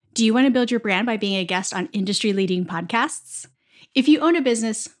Do you want to build your brand by being a guest on industry-leading podcasts? If you own a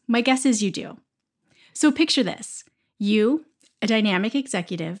business, my guess is you do. So picture this. You, a dynamic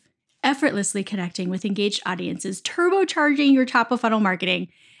executive, effortlessly connecting with engaged audiences, turbocharging your top-of-funnel marketing,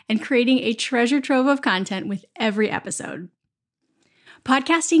 and creating a treasure trove of content with every episode.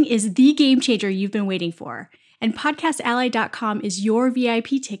 Podcasting is the game changer you've been waiting for, and podcastally.com is your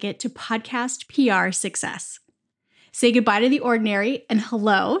VIP ticket to podcast PR success. Say goodbye to the ordinary and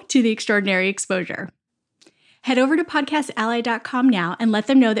hello to the extraordinary exposure. Head over to podcastally.com now and let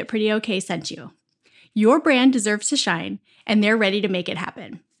them know that Pretty Okay sent you. Your brand deserves to shine, and they're ready to make it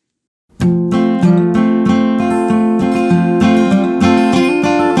happen.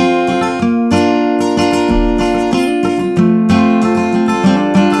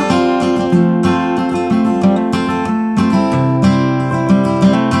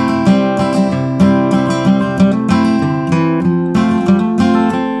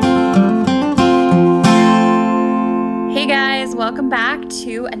 Welcome back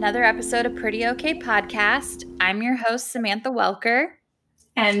to another episode of Pretty Okay Podcast. I'm your host, Samantha Welker.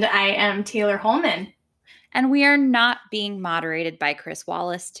 And I am Taylor Holman. And we are not being moderated by Chris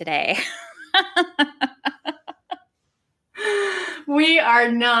Wallace today. We are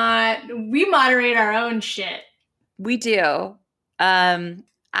not. We moderate our own shit. We do.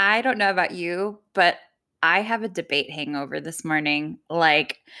 I don't know about you, but I have a debate hangover this morning,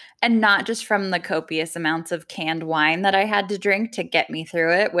 and not just from the copious amounts of canned wine that I had to drink to get me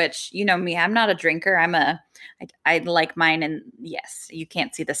through it, which, you know me, I'm not a drinker. I like mine. And yes, you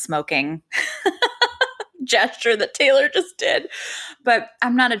can't see the smoking gesture that Taylor just did, but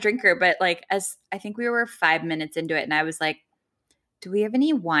I'm not a drinker. But as I think we were 5 minutes into it and I was like, do we have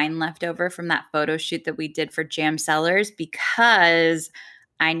any wine left over from that photo shoot that we did for Jam Cellars? Because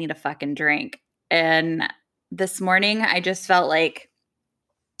I need a fucking drink. And this morning, I just felt like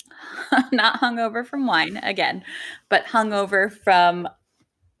not hungover from wine again, but hungover from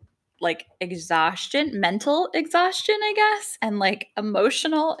exhaustion, mental exhaustion, I guess, and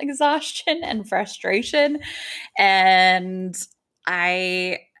emotional exhaustion and frustration. And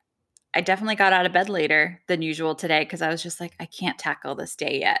I definitely got out of bed later than usual today because I was just like, I can't tackle this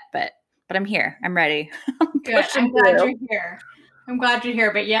day yet, but I'm here. I'm ready. Good. I'm glad you're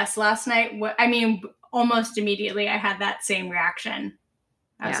here. But yes, last night, almost immediately I had that same reaction.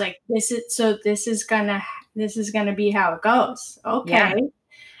 I was like, this is gonna be how it goes. Okay. Yeah.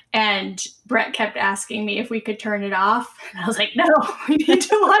 And Brett kept asking me if we could turn it off. And I was like, no, we need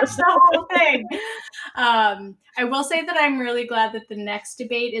to watch the whole thing. I will say that I'm really glad that the next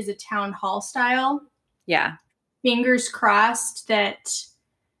debate is a town hall style. Yeah. Fingers crossed that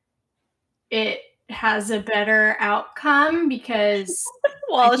it has a better outcome because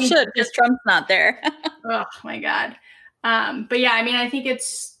well, it should because Trump's not there. Oh my God. But yeah, I think it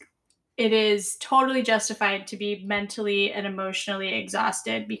is totally justified to be mentally and emotionally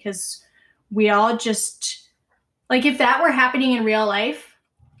exhausted because we all just if that were happening in real life,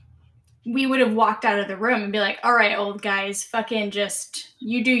 we would have walked out of the room and be like, all right, old guys, fucking just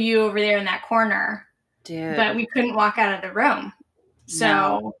you do you over there in that corner. Dude. But we couldn't walk out of the room.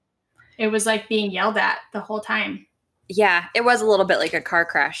 So It was like being yelled at the whole time. Yeah, it was a little bit like a car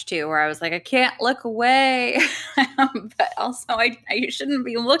crash too, where I was like, I can't look away. But also I shouldn't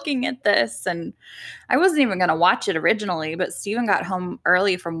be looking at this. And I wasn't even going to watch it originally, but Steven got home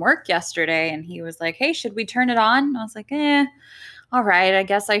early from work yesterday and he was like, hey, should we turn it on? And I was like, all right, I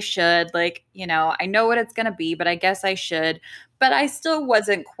guess I should. I know what it's going to be, but I guess I should. But I still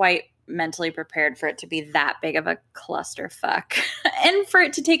wasn't quite mentally prepared for it to be that big of a clusterfuck and for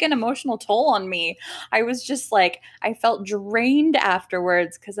it to take an emotional toll on me. I was just I felt drained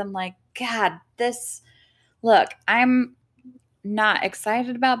afterwards because I'm like, God, I'm not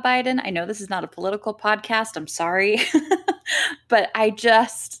excited about Biden. I know this is not a political podcast. I'm sorry. But I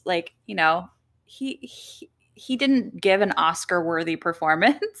just he didn't give an Oscar-worthy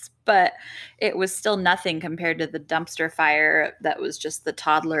performance, but it was still nothing compared to the dumpster fire that was just the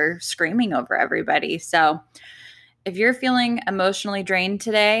toddler screaming over everybody. So if you're feeling emotionally drained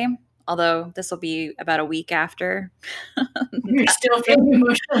today, although this will be about a week after. You're still feeling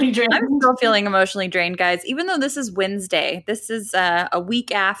emotionally drained. I'm still feeling emotionally drained, guys. Even though this is Wednesday, this is a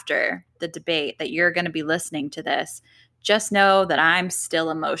week after the debate that you're going to be listening to this. Just know that I'm still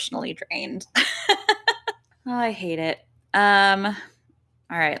emotionally drained. Oh, I hate it. All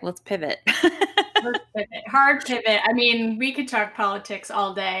right, let's pivot. Hard pivot. We could talk politics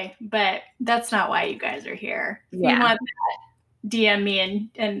all day, but that's not why you guys are here. Yeah. If you want that, DM me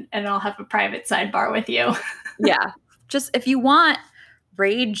and I'll have a private sidebar with you. Yeah. Just if you want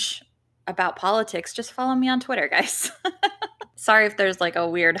rage about politics, just follow me on Twitter, guys. Sorry if there's like a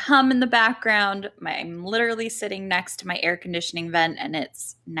weird hum in the background. I'm literally sitting next to my air conditioning vent and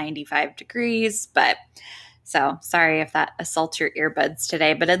it's 95 degrees. But so sorry if that assaults your earbuds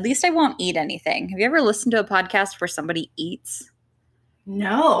today, but at least I won't eat anything. Have you ever listened to a podcast where somebody eats?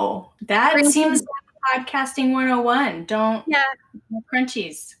 No, that seems like podcasting 101. Don't no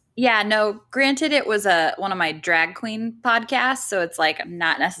crunchies. Yeah, no, granted it was one of my drag queen podcasts, so it's like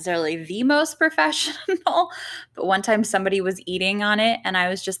not necessarily the most professional, but one time somebody was eating on it and I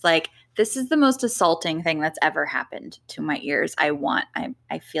was just like, this is the most assaulting thing that's ever happened to my ears. I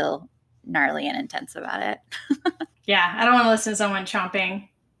feel gnarly and intense about it. Yeah, I don't want to listen to someone chomping,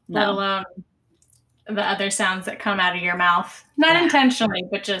 let alone the other sounds that come out of your mouth. Not intentionally,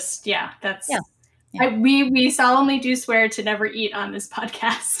 but just, that's... Yeah. We solemnly do swear to never eat on this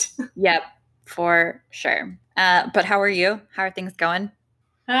podcast. Yep, for sure. But how are you? How are things going?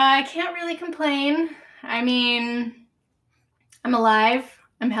 I can't really complain. I mean, I'm alive.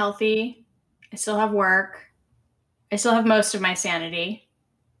 I'm healthy. I still have work. I still have most of my sanity.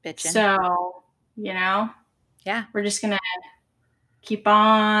 Bitchin'. So, we're just going to keep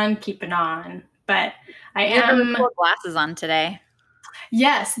on keeping on. But I am... You have really cool glasses on today.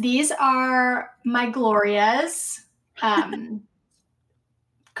 Yes, these are my Glorias,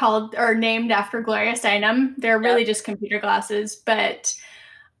 called or named after Gloria Steinem. They're really just computer glasses, but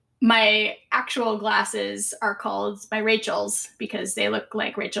my actual glasses are called my Rachel's because they look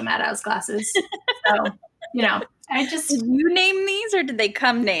like Rachel Maddow's glasses. So, I just... Did you name these or did they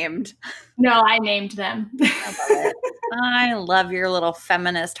come named? No, I named them. I love it. I love your little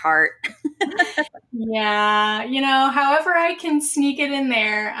feminist heart. Yeah, however I can sneak it in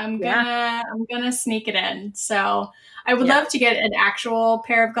there, I'm gonna sneak it in. So I would love to get an actual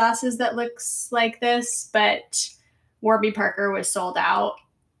pair of glasses that looks like this, but Warby Parker was sold out.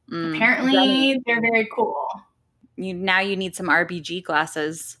 Apparently, they're very cool. Now you need some RBG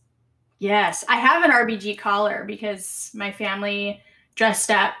glasses. Yes, I have an RBG collar because my family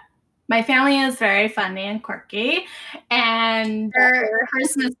dressed up. My family is very funny and quirky, and their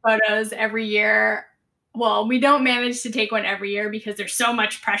Christmas photos every year. Well, we don't manage to take one every year because there's so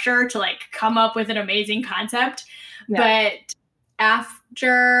much pressure to like come up with an amazing concept. Yeah. But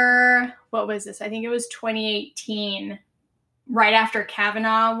after, what was this? I think it was 2018, right after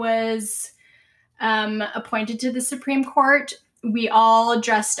Kavanaugh was appointed to the Supreme Court, we all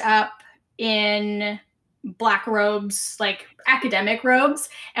dressed up in black robes, like academic robes.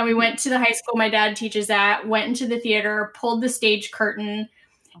 And we went to the high school my dad teaches at, went into the theater, pulled the stage curtain,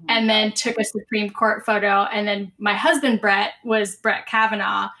 and then took a Supreme Court photo. And then my husband, Brett, was Brett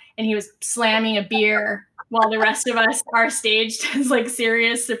Kavanaugh, and he was slamming a beer while the rest of us are staged as like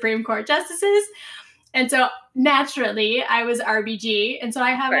serious Supreme Court justices. And so naturally I was RBG. And so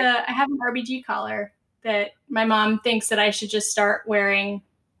I have an RBG collar that my mom thinks that I should just start wearing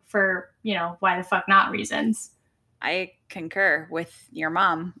for, why the fuck not reasons. I concur with your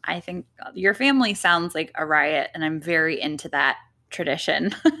mom. I think your family sounds like a riot, and I'm very into that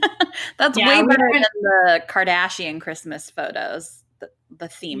tradition. That's way better than the Kardashian Christmas photos, the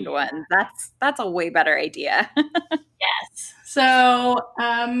themed ones. That's a way better idea. Yes. So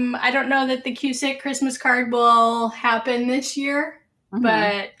I don't know that the Cusick Christmas card will happen this year,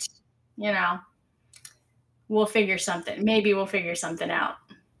 but we'll figure something. Maybe we'll figure something out.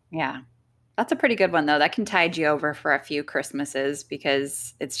 Yeah. That's a pretty good one, though. That can tide you over for a few Christmases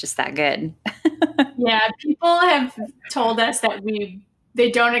because it's just that good. Yeah, people have told us that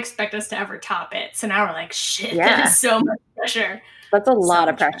they don't expect us to ever top it. So now we're like, shit, that is so much pressure. That's a lot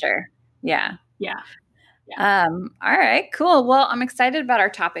of pressure. Yeah. Yeah. All right, cool. Well, I'm excited about our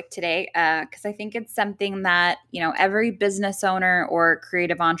topic today because I think it's something that, every business owner or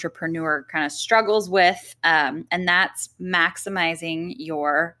creative entrepreneur kind of struggles with, and that's maximizing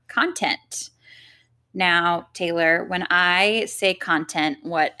your content. Now, Taylor, when I say content,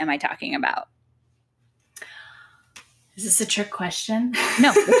 what am I talking about? Is this a trick question?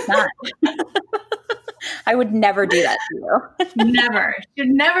 No, it's not. I would never do that to you. Never. You'd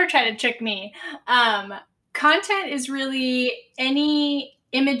never try to trick me. Content is really any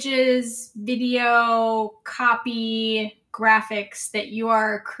images, video, copy, graphics that you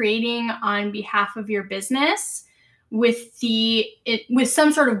are creating on behalf of your business with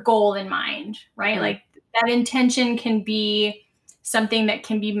some sort of goal in mind, right? Mm-hmm. Like that intention can be something that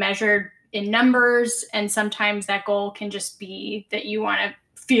can be measured in numbers, and sometimes that goal can just be that you want to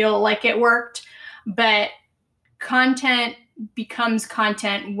feel like it worked. But content becomes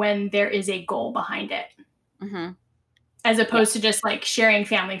content when there is a goal behind it. Mm-hmm. As opposed to just like sharing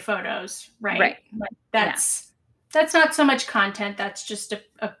family photos, right? Like that's not so much content. That's just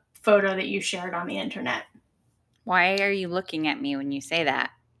a photo that you shared on the internet. Why are you looking at me when you say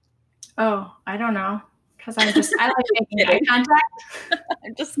that? Oh, I don't know. Because I like making eye Kidding. contact.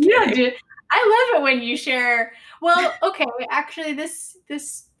 I'm just Yeah, kidding. dude. I love it when you share. Well, okay, actually this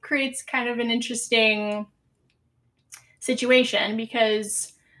creates kind of an interesting situation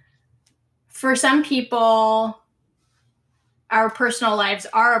because for some people our personal lives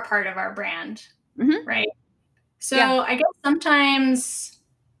are a part of our brand, Mm-hmm. right? Yeah. So I guess sometimes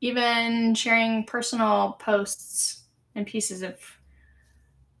even sharing personal posts and pieces of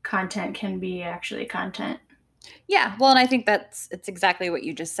content can be actually content. Yeah. Well, and I think it's exactly what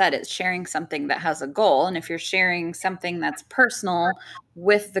you just said. It's sharing something that has a goal. And if you're sharing something that's personal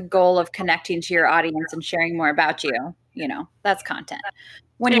with the goal of connecting to your audience and sharing more about you, that's content.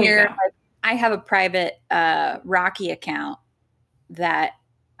 When There you you're go. like, I have a private Rocky account that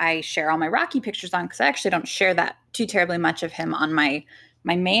I share all my Rocky pictures on because I actually don't share that too terribly much of him on my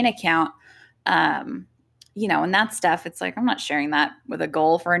main account. Um, and that stuff, it's like I'm not sharing that with a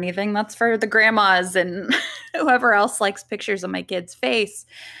goal for anything. That's for the grandmas and whoever else likes pictures of my kid's face.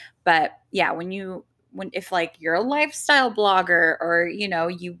 But yeah, when if like you're a lifestyle blogger or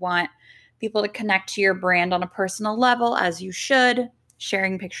you want people to connect to your brand on a personal level, as you should,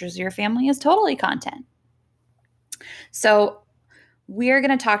 sharing pictures of your family is totally content. So we are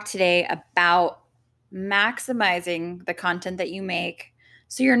going to talk today about maximizing the content that you make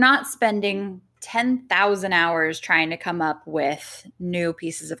so you're not spending 10,000 hours trying to come up with new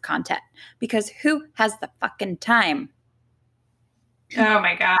pieces of content because who has the fucking time? Oh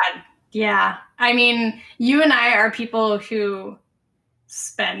my God. Yeah. I mean, you and I are people who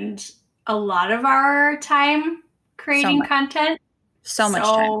spend a lot of our time So creating much, content. so much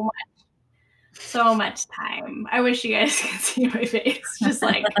time. So much time. I wish you guys could see my face. Just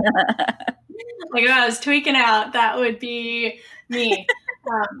like if I was tweaking out, that would be me.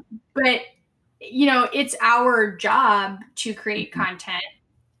 But it's our job to create content,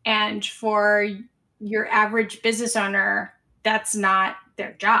 and for your average business owner, that's not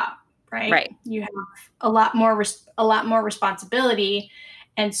their job, right? Right. You have a lot more responsibility,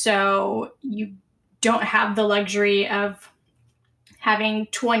 and so you don't have the luxury of having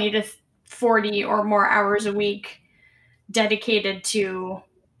 20 to 40 or more hours a week dedicated to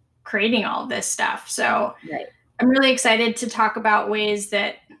creating all this stuff. So Right. I'm really excited to talk about ways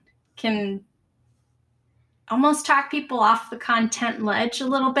that can almost talk people off the content ledge a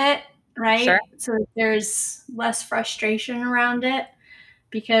little bit, Sure. right? So that there's less frustration around it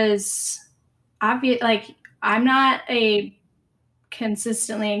because I'm not a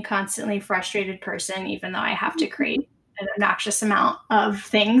consistently and constantly frustrated person, even though I have to create an obnoxious amount of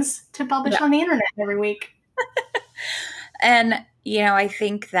things to publish Yeah. on the internet every week. And, I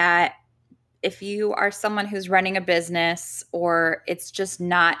think that if you are someone who's running a business or it's just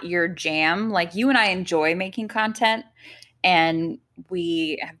not your jam, like you and I enjoy making content and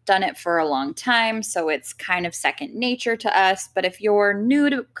we have done it for a long time. So it's kind of second nature to us. But if you're new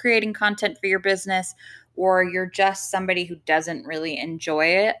to creating content for your business or you're just somebody who doesn't really enjoy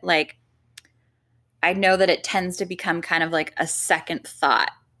it, like I know that it tends to become kind of like a second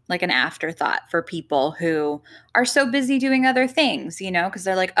thought, like an afterthought for people who are so busy doing other things, because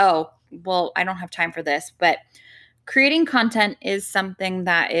they're like, oh, well, I don't have time for this. But creating content is something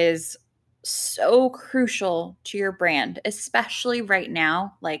that is so crucial to your brand, especially right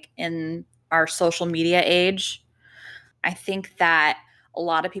now, like in our social media age. I think that a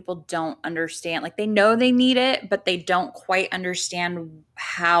lot of people don't understand, like they know they need it, but they don't quite understand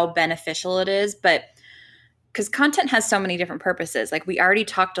how beneficial it is. But because content has so many different purposes. Like we already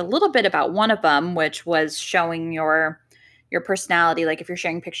talked a little bit about one of them, which was showing your personality. Like if you're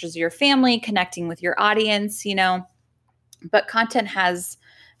sharing pictures of your family, connecting with your audience, but content has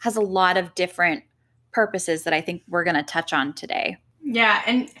a lot of different purposes that I think we're going to touch on today. Yeah,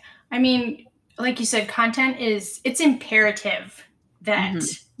 and I mean, like you said, it's imperative that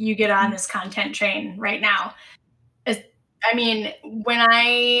Mm-hmm. you get on this content train right now. I mean, when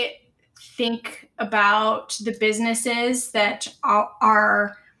I think about the businesses that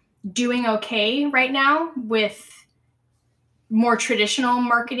are doing okay right now with more traditional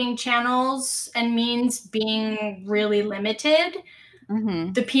marketing channels and means being really limited,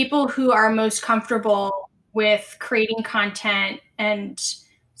 Mm-hmm. the people who are most comfortable with creating content and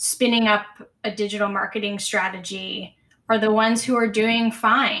spinning up a digital marketing strategy are the ones who are doing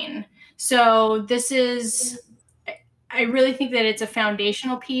fine. So I really think that it's a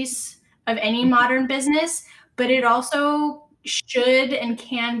foundational piece of any modern business, but it also should and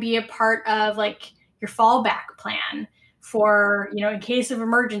can be a part of like your fallback plan for, in case of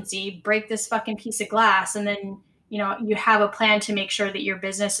emergency, break this fucking piece of glass and then, you have a plan to make sure that your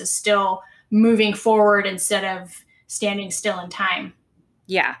business is still moving forward instead of standing still in time.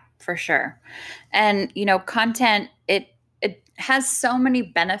 Yeah, for sure. And, content, it has so many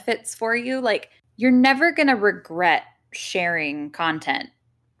benefits for you. Like, you're never going to regret sharing content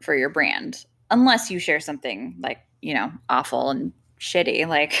for your brand unless you share something like, awful and shitty,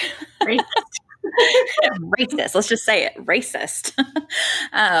 like Right? racist. Let's just say it, racist.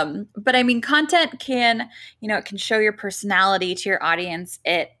 But I mean, content can, it can show your personality to your audience.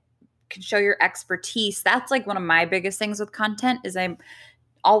 It can show your expertise. That's like one of my biggest things with content is I'm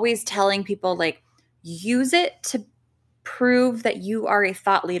always telling people, like, use it to prove that you are a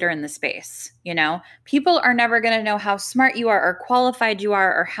thought leader in the space. People are never going to know how smart you are or qualified you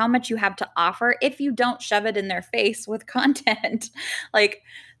are or how much you have to offer if you don't shove it in their face with content. Like,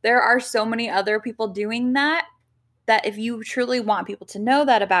 there are so many other people doing that if you truly want people to know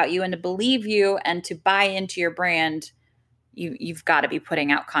that about you and to believe you and to buy into your brand, you've got to be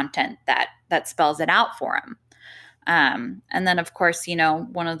putting out content that spells it out for them. And then, of course,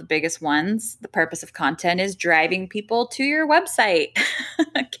 one of the biggest ones, the purpose of content is driving people to your website,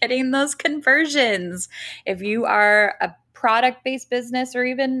 getting those conversions. If you are a product-based business or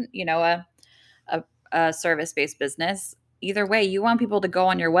even, a service-based business, either way, you want people to go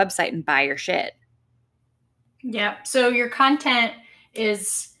on your website and buy your shit. Yeah. So your content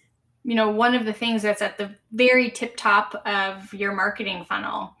is, one of the things that's at the very tip top of your marketing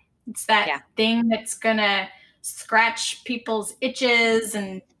funnel. It's that thing that's going to scratch people's itches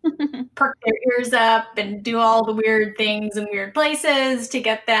and perk their ears up and do all the weird things in weird places to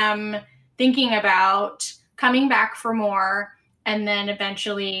get them thinking about coming back for more, and then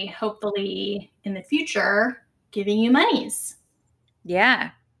eventually, hopefully in the future, giving you monies.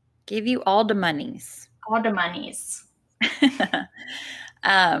 Yeah. Give you all the monies. All the monies.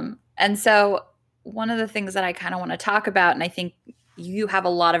 And so one of the things that I kind of want to talk about, and I think you have a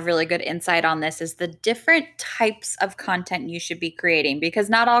lot of really good insight on this, is the different types of content you should be creating, because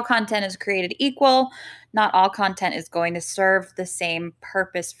not all content is created equal. Not all content is going to serve the same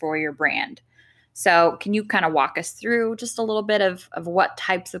purpose for your brand. So can you kind of walk us through just a little bit of what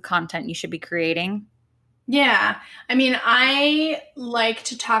types of content you should be creating? Yeah. I mean, I like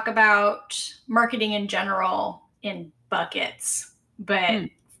to talk about marketing in general in buckets, but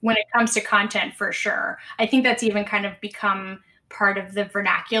when it comes to content, for sure, I think that's even kind of become part of the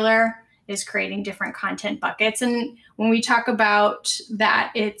vernacular, is creating different content buckets. And when we talk about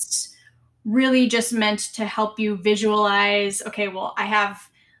that, it's really just meant to help you visualize, okay, well,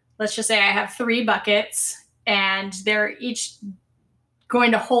 let's just say I have 3 buckets and they're each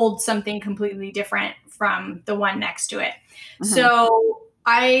going to hold something completely different from the one next to it. Mm-hmm. So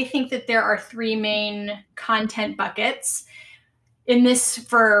I think that there are 3 main content buckets in this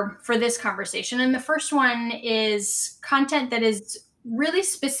for this conversation. And the first one is content that is really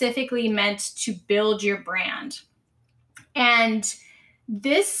specifically meant to build your brand. And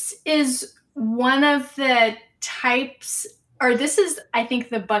this is one of the types, or this is, I think,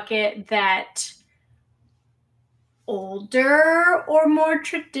 the bucket that older or more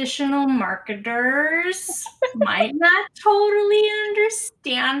traditional marketers might not totally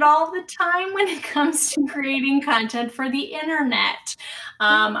understand all the time when it comes to creating content for the internet.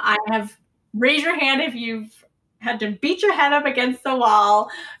 Raise your hand if you've had to beat your head up against the wall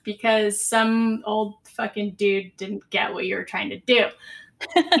because some old fucking dude didn't get what you were trying to do.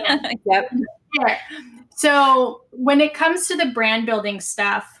 Yep. So when it comes to the brand building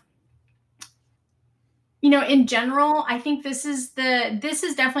stuff, in general, I think this is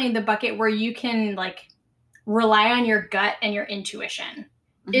definitely the bucket where you can rely on your gut and your intuition.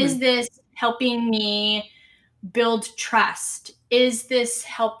 Mm-hmm. Is this helping me build trust? Is this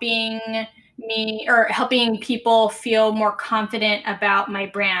helping me or helping people feel more confident about my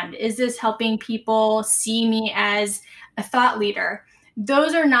brand? Is this helping people see me as a thought leader?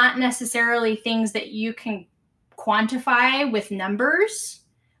 Those are not necessarily things that you can quantify with numbers,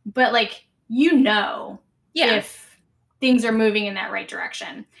 but if things are moving in that right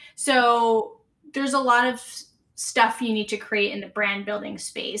direction. So there's a lot of stuff you need to create in the brand building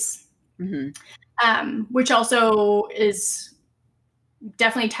space, mm-hmm. Which also is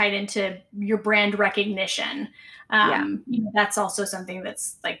definitely tied into your brand recognition. That's also something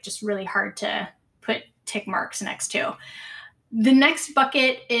that's just really hard to put tick marks next to. The next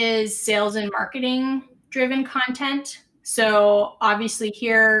bucket is sales and marketing driven content. So obviously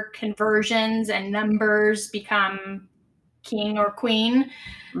here, conversions and numbers become king or queen.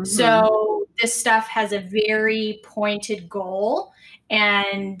 Mm-hmm. So this stuff has a very pointed goal.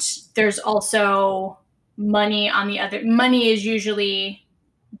 And there's also money on the other. Money is usually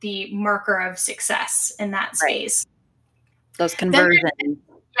the marker of success in that space. Right. Those conversions.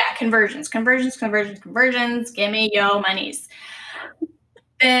 conversions. Give me yo monies.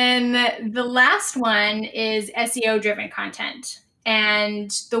 Then the last one is SEO driven content. And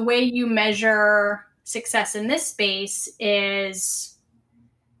the way you measure success in this space is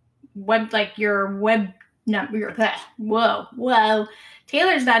your web number. Whoa.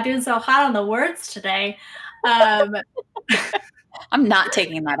 Taylor's not doing so hot on the words today. I'm not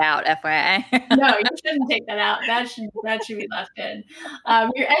taking that out, FYI. No, you shouldn't take that out. That should be left in.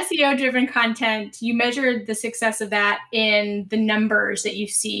 Your SEO-driven content, you measure the success of that in the numbers that you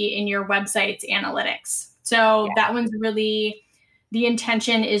see in your website's analytics. So that one's really, the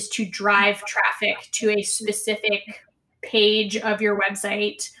intention is to drive traffic to a specific page of your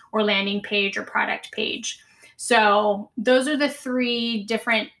website or landing page or product page. So those are the 3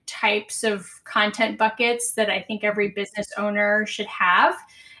 different types of content buckets that I think every business owner should have.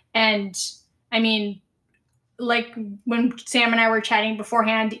 And I mean, like when Sam and I were chatting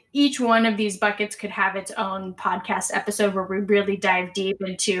beforehand, each one of these buckets could have its own podcast episode where we really dive deep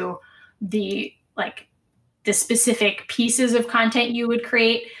into the specific pieces of content you would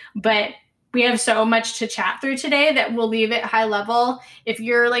create. But we have so much to chat through today that we'll leave it high level. If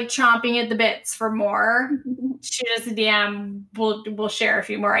you're like chomping at the bits for more, shoot us a DM. We'll share a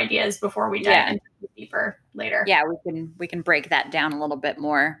few more ideas before we dive into it deeper later. Yeah, we can break that down a little bit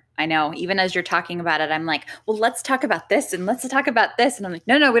more. I know, even as you're talking about it, I'm like, well, let's talk about this and let's talk about this. And I'm like,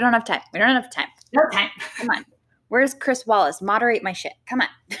 no, we don't have time. No time. Come on. Where's Chris Wallace? Moderate my shit. Come on.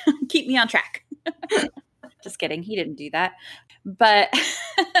 Keep me on track. Just kidding. He didn't do that. But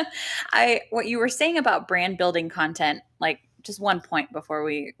what you were saying about brand building content, like just one point before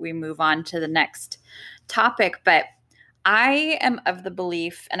we move on to the next topic, but I am of the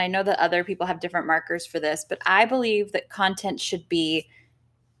belief, and I know that other people have different markers for this, but I believe that content should be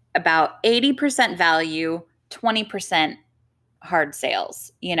about 80% value, 20% hard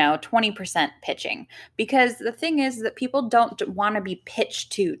sales, 20% pitching. Because the thing is that people don't want to be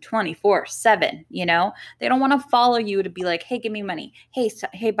pitched to 24/7, They don't want to follow you to be like, hey, give me money.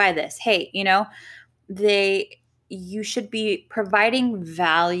 Hey, buy this. Hey, you should be providing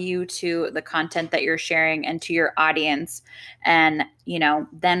value to the content that you're sharing and to your audience. And,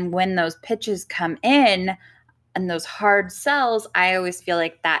 then when those pitches come in and those hard sells, I always feel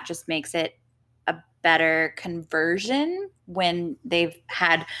like that just makes it a better conversion when they've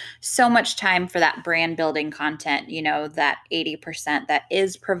had so much time for that brand building content, that 80% that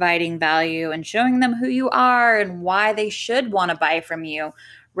is providing value and showing them who you are and why they should want to buy from you,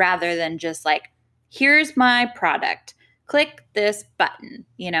 rather than just like, here's my product, click this button,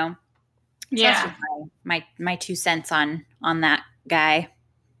 So that's just my 2 cents on that guy.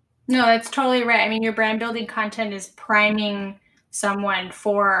 No, that's totally right. I mean, your brand building content is priming someone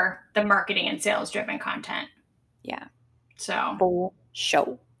for the marketing and sales driven content. Yeah. So full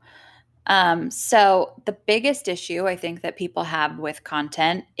show. So the biggest issue I think that people have with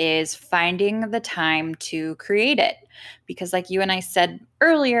content is finding the time to create it. Because like you and I said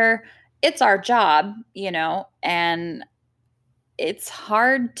earlier, it's our job, and it's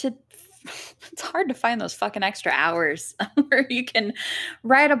hard to find those fucking extra hours where you can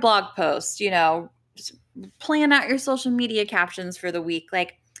write a blog post, plan out your social media captions for the week.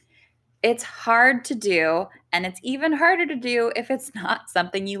 Like, it's hard to do, and it's even harder to do if it's not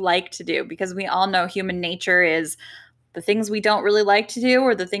something you like to do, because we all know human nature is the things we don't really like to do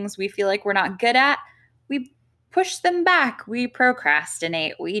or the things we feel like we're not good at, we push them back, we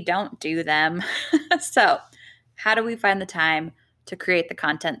procrastinate, we don't do them. So, how do we find the time to create the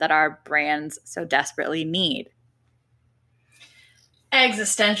content that our brands so desperately need?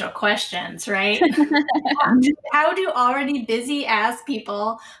 Existential questions, right? How do already busy ass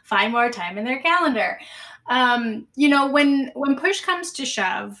people find more time in their calendar? When push comes to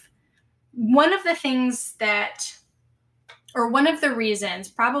shove, one of the reasons,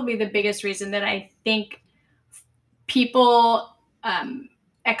 probably the biggest reason that I think people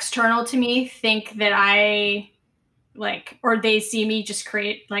external to me think that I or they see me just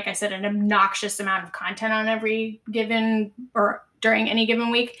create, like I said, an obnoxious amount of content on every given or during any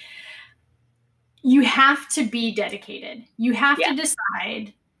given week. You have to be dedicated. You have to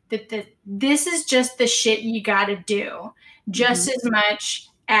decide that this is just the shit you got to do, just as much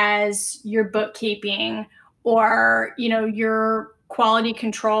as your bookkeeping or, your quality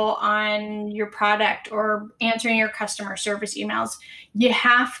control on your product or answering your customer service emails. You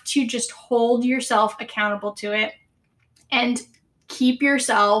have to just hold yourself accountable to it and keep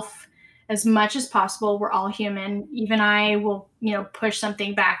yourself as much as possible. We're all human. Even I will, push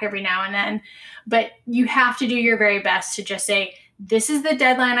something back every now and then, but you have to do your very best to just say, this is the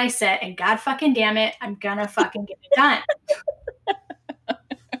deadline I set, and God fucking damn it, I'm gonna fucking get it done.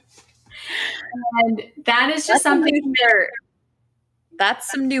 And that is just That's a something. new shirt.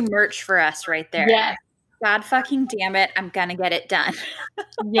 That's some new merch for us right there. Yes. God fucking damn it. I'm going to get it done.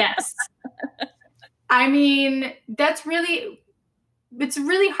 Yes. I mean, it's really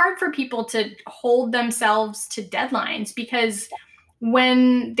hard for people to hold themselves to deadlines, because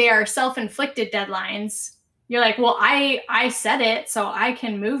when they are self-inflicted deadlines, you're like, well, I set it, so I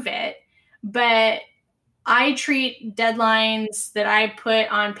can move it. But I treat deadlines that I put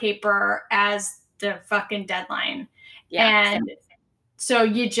on paper as the fucking deadline. Yeah. And so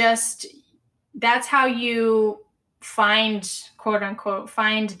that's how you quote unquote,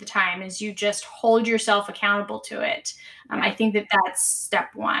 find the time, is you just hold yourself accountable to it. I think that's step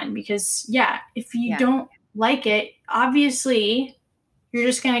one, because if you don't like it, obviously you're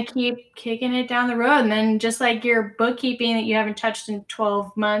just going to keep kicking it down the road. And then, just like your bookkeeping that you haven't touched in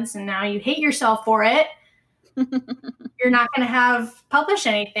 12 months and now you hate yourself for it, you're not going to have published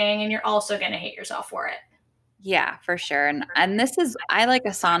anything, and you're also going to hate yourself for it. Yeah, for sure. And this is, I like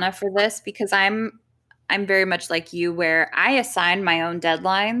Asana for this because I'm very much like you, where I assign my own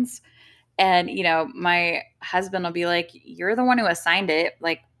deadlines. And, my husband will be like, you're the one who assigned it.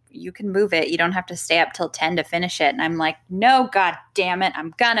 Like, you can move it. You don't have to stay up till 10 to finish it. And I'm like, no, God damn it.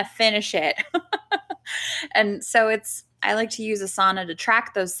 I'm going to finish it. And so I like to use Asana to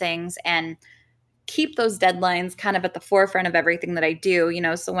track those things and keep those deadlines kind of at the forefront of everything that I do.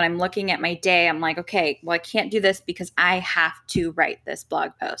 So when I'm looking at my day, I'm like, okay, well, I can't do this because I have to write this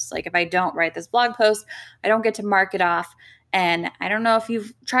blog post. Like, if I don't write this blog post, I don't get to mark it off. And I don't know if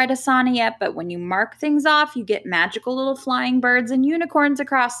you've tried Asana yet, but when you mark things off, you get magical little flying birds and unicorns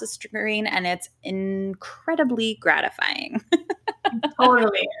across the screen, and it's incredibly gratifying.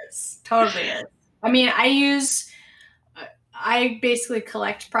 Totally is. Totally is. I mean, I basically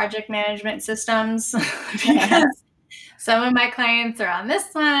collect project management systems because some of my clients are on this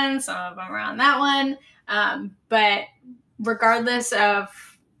one, some of them are on that one. But regardless of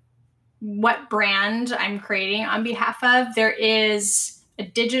what brand I'm creating on behalf of, there is a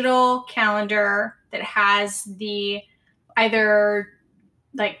digital calendar that has the either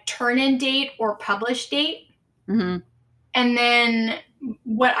like turn-in date or publish date. Mm-hmm. And then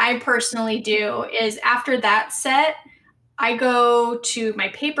what I personally do is, after that's set, I go to my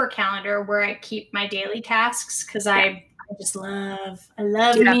paper calendar where I keep my daily tasks, because I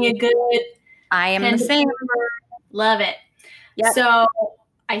love Dude, me a good I am pen the to same. paper. Love it. Yep. So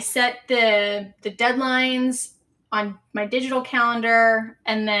I set the deadlines on my digital calendar,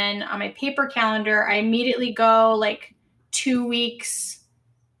 and then on my paper calendar, I immediately go like 2 weeks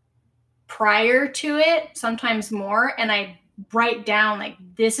prior to it, sometimes more, and I write down, like,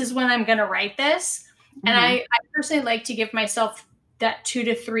 this is when I'm going to write this. Mm-hmm. And I personally like to give myself that 2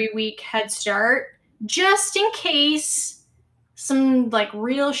 to 3 week head start, just in case some like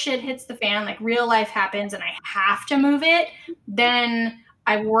real shit hits the fan, like real life happens and I have to move it. Then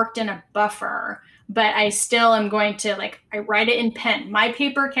I worked in a buffer, but I still am going to, like, I write it in pen. My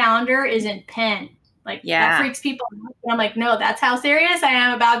paper calendar is in pen. Like, that freaks people out. I'm like, no, that's how serious I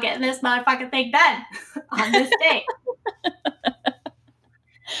am about getting this motherfucking thing done on this day.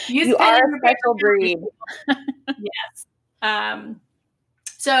 You are a special breed. Yes.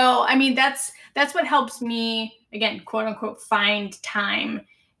 So, I mean, that's what helps me, again, quote unquote, find time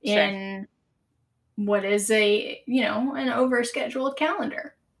in what is an overscheduled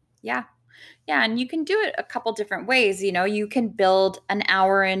calendar. Yeah. Yeah. And you can do it a couple different ways. You can build an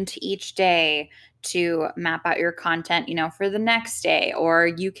hour into each day to map out your content, for the next day, or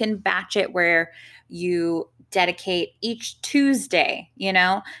you can batch it where you dedicate each Tuesday,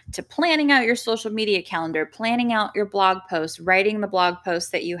 to planning out your social media calendar, planning out your blog posts, writing the blog posts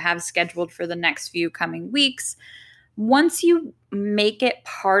that you have scheduled for the next few coming weeks. Once you make it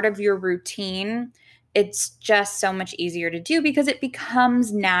part of your routine, it's just so much easier to do because it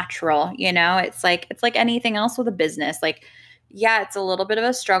becomes natural. It's like anything else with a business. Like, yeah, it's a little bit of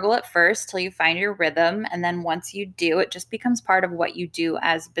a struggle at first till you find your rhythm. And then once you do, it just becomes part of what you do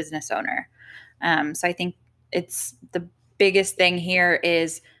as a business owner. So I think it's the biggest thing here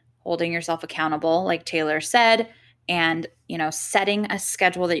is holding yourself accountable, like Taylor said, and, setting a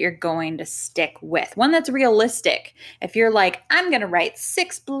schedule that you're going to stick with, one that's realistic. If you're like, I'm going to write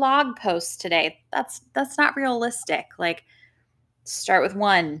 6 blog posts today, that's not realistic. Like, start with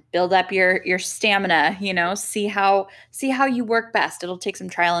 1, build up your stamina, see how you work best. It'll take some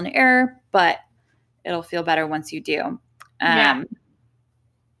trial and error, but it'll feel better once you do. I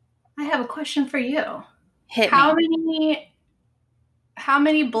have a question for you. Hit me. How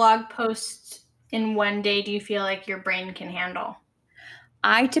many blog posts in one day do you feel like your brain can handle?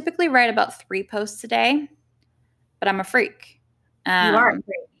 I typically write about 3 posts a day, but I'm a freak. You are a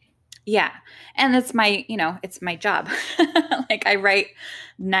freak. Yeah. And it's it's my job. Like I write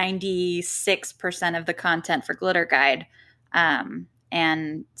 96% of the content for Glitter Guide.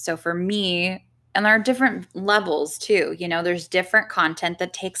 And so for me, and there are different levels too. There's different content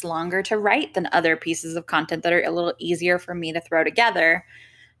that takes longer to write than other pieces of content that are a little easier for me to throw together.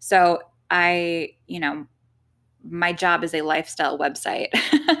 So my job is a lifestyle website.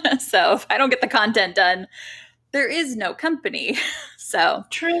 So if I don't get the content done, there is no company. So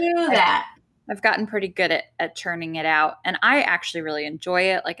True that. I've gotten pretty good at churning it out. And I actually really enjoy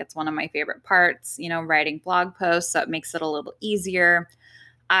it. Like it's one of my favorite parts, writing blog posts. So it makes it a little easier.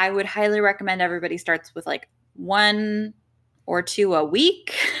 I would highly recommend everybody starts with like one or two a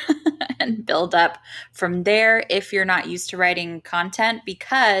week and build up from there if you're not used to writing content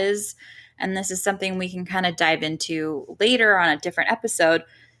because, and this is something we can kind of dive into later on a different episode,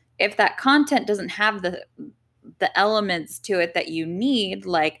 if that content doesn't have the elements to it that you need,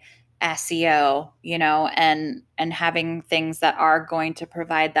 like SEO, and having things that are going to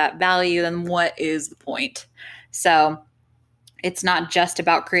provide that value, then what is the point? So it's not just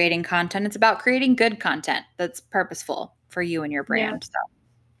about creating content, it's about creating good content that's purposeful for you and your brand.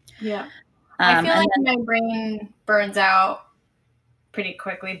 Yeah. I feel like my brain burns out pretty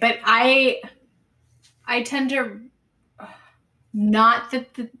quickly, but I tend to not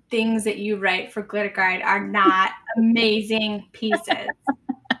that the things that you write for Glitter Guide are not amazing pieces.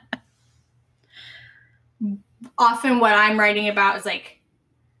 Often what I'm writing about is like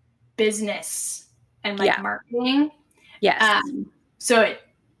business and like marketing. Yes. So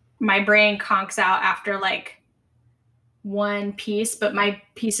my brain conks out after like one piece, but my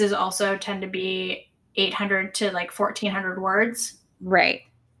pieces also tend to be 800 to like 1400 words. Right.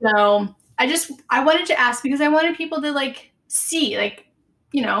 So I wanted to ask because I wanted people to like see, like,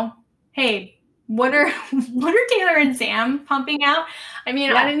 hey, what are Taylor and Sam pumping out? I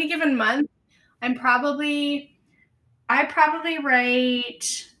mean, on any given month, I probably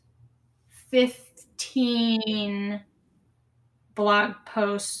write 15 blog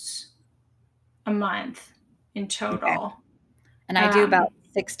posts a month in total. Okay. And I do about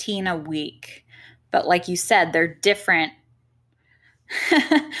 16 a week. But like you said, they're different.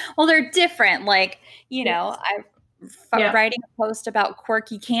 Well, they're different. Like, writing a post about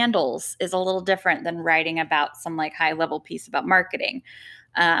quirky candles is a little different than writing about some like high level piece about marketing.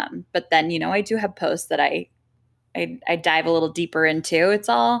 But then, I do have posts that I dive a little deeper into. It's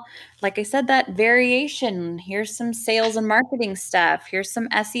all, like I said, that variation. Here's some sales and marketing stuff. Here's some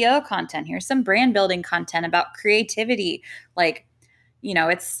SEO content. Here's some brand building content about creativity. Like,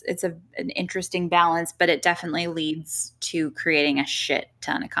 it's an interesting balance, but it definitely leads to creating a shit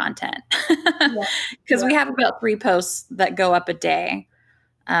ton of content because we have about 3 posts that go up a day.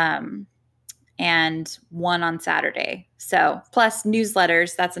 And one on Saturday. So plus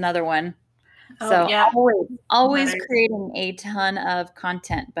newsletters, that's another one. So always creating a ton of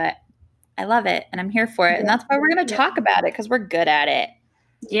content, but I love it and I'm here for it. And that's why we're going to talk about it because we're good at it.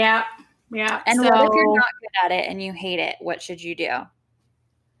 Yeah. Yeah. And what if you're not good at it and you hate it? What should you do?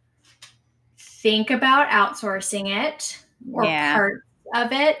 Think about outsourcing it or parts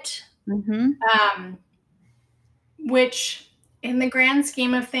of it. Mm-hmm. Which in the grand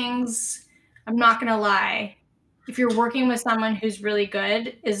scheme of things, I'm not going to lie, if you're working with someone who's really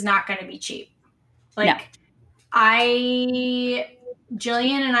good, is not going to be cheap. Like Jillian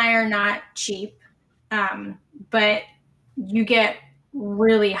and I are not cheap, but you get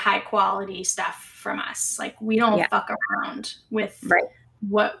really high quality stuff from us. Like we don't fuck around with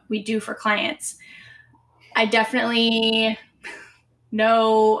what we do for clients. I definitely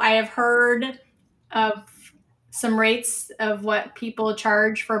know, I have heard of some rates of what people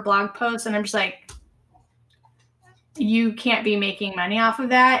charge for blog posts, and I'm just like, you can't be making money off of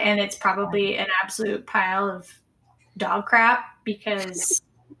that, and it's probably an absolute pile of dog crap because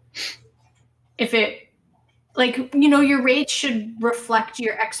if it, like, your rates should reflect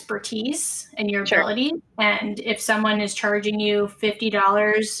your expertise and your ability. And if someone is charging you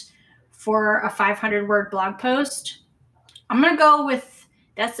 $50 for a 500 word blog post, I'm going to go with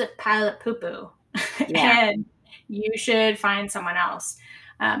that's a pile of poo-poo. And you should find someone else.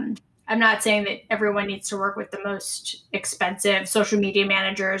 I'm not saying that everyone needs to work with the most expensive social media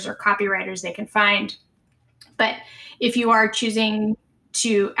managers or copywriters they can find. But if you are choosing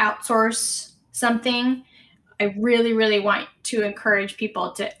to outsource something, I really, really want to encourage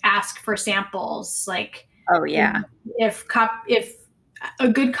people to ask for samples. Like, if a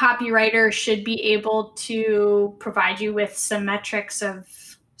good copywriter should be able to provide you with some metrics of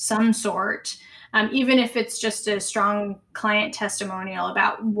some sort, even if it's just a strong client testimonial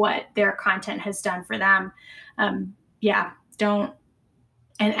about what their content has done for them. Don't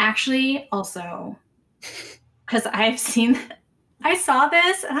And actually also, because I saw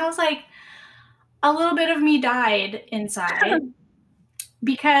this and I was like, a little bit of me died inside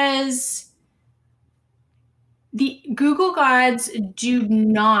because the Google gods do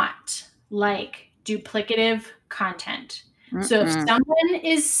not like duplicative content. So if Mm-mm. someone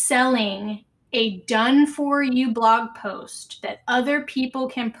is selling a done for you blog post that other people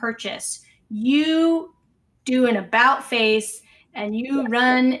can purchase, you do an about face and you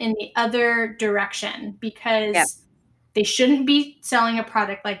run in the other direction Yeah. because they shouldn't be selling a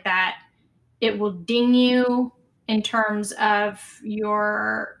product like that. It will ding you in terms of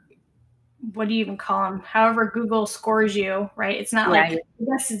your, what do you even call them? However, Google scores you, right? It's not Yeah. like,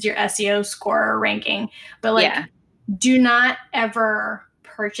 this is your SEO score or ranking, but like, Yeah. do not ever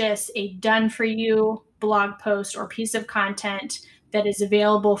purchase a done for you blog post or piece of content that is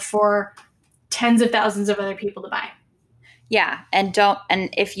available for tens of thousands of other people to buy. Yeah. And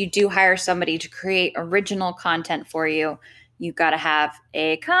if you do hire somebody to create original content for you, you've got to have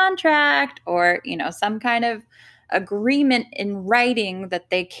a contract or, some kind of agreement in writing that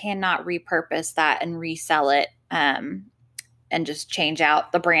they cannot repurpose that and resell it. And just change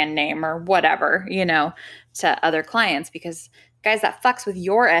out the brand name or whatever, to other clients because guys, that fucks with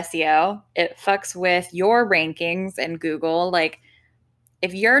your SEO. It fucks with your rankings in Google. Like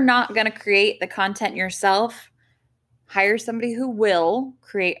if you're not going to create the content yourself, hire somebody who will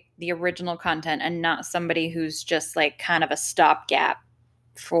create the original content and not somebody who's just like kind of a stopgap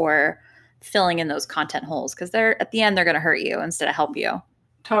for filling in those content holes because they're at the end they're going to hurt you instead of help you.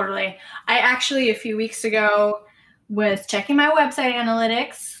 Totally. I actually, a few weeks ago, was checking my website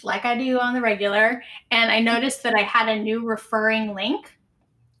analytics like I do on the regular, and I noticed that I had a new referring link.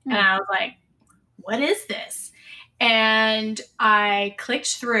 And I was like, what is this? And I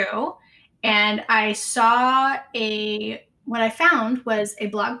clicked through and I saw what I found was a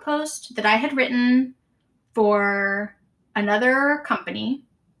blog post that I had written for another company,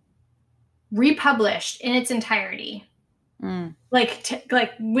 republished in its entirety.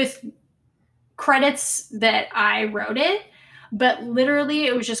 Like with credits that I wrote it, but literally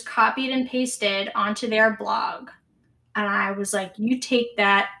it was just copied and pasted onto their blog. And I was like, you take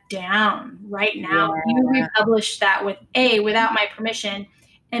that down right now. Yeah. You republished that without my permission.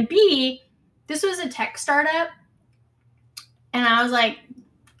 And B, this was a tech startup. And I was like,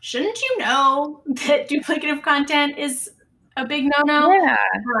 shouldn't you know that duplicative content is a big no-no? Yeah.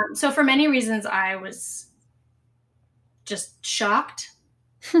 So for many reasons, I was just shocked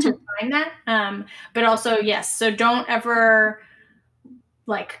to find that. But also, yes, so don't ever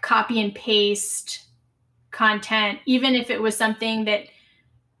like copy and paste content, even if it was something that,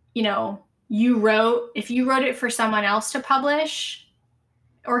 you wrote. If you wrote it for someone else to publish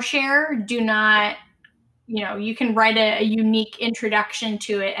or share, do not, you can write a unique introduction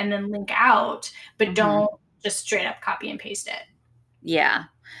to it and then link out, but don't just straight up copy and paste it. Yeah.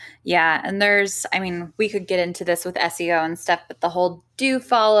 Yeah. And we could get into this with SEO and stuff, but the whole do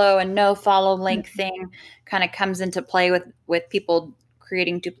follow and no follow link thing kind of comes into play with people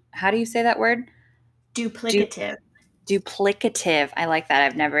creating, how do you say that word? Duplicative. Duplicative. I like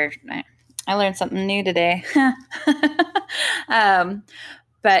that. I learned something new today.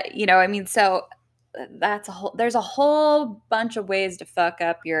 But so there's a whole bunch of ways to fuck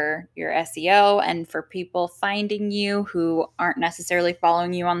up your SEO and for people finding you who aren't necessarily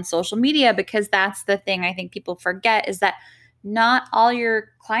following you on social media, because that's the thing I think people forget is that not all your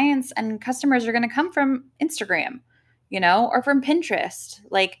clients and customers are going to come from Instagram, or from Pinterest.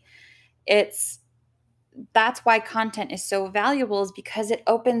 Like that's why content is so valuable, is because it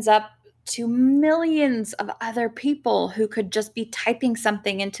opens up to millions of other people who could just be typing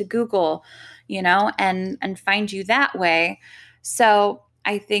something into Google, and find you that way. So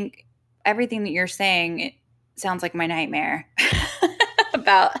I think everything that you're saying, it sounds like my nightmare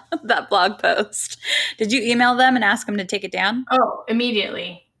about that blog post. Did you email them and ask them to take it down? Oh,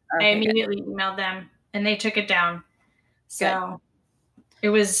 immediately. Okay, I immediately emailed them and they took it down. So it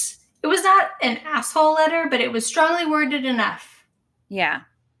was not an asshole letter, but it was strongly worded enough. Yeah.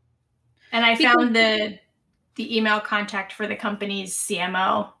 And I found the email contact for the company's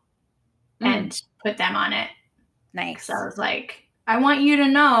CMO and put them on it. Nice. So I was like, I want you to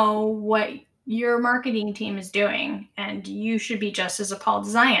know what your marketing team is doing, and you should be just as appalled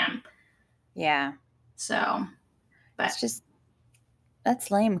as I am. Yeah. So, but it's just,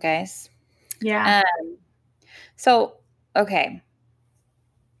 that's lame, guys. Yeah. So, okay.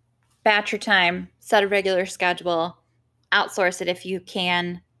 Batch your time, set a regular schedule, outsource it if you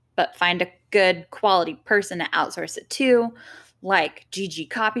can, but find a good quality person to outsource it to, like Gigi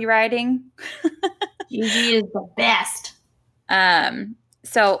Copywriting. Gigi is the best.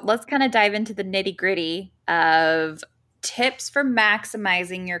 So let's kind of dive into the nitty gritty of tips for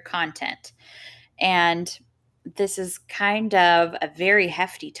maximizing your content. And this is kind of a very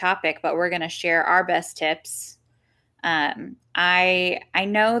hefty topic, but we're going to share our best tips. I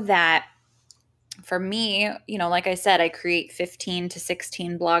know that for me, like I said, I create 15 to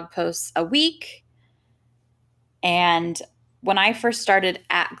 16 blog posts a week. And when I first started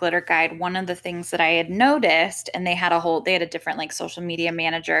at Glitter Guide, one of the things that I had noticed, and they had a different like social media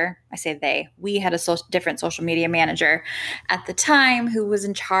manager. I say we had a different social media manager at the time who was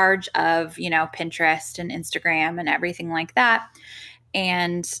in charge of, Pinterest and Instagram and everything like that.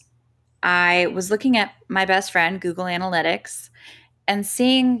 And I was looking at my best friend, Google Analytics, and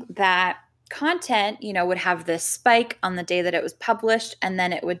seeing that content, would have this spike on the day that it was published, and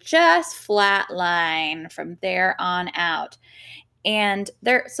then it would just flatline from there on out. And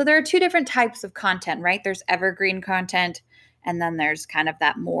there are two different types of content, right? There's evergreen content, and then there's kind of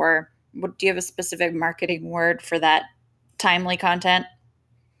that more, do you have a specific marketing word for that timely content?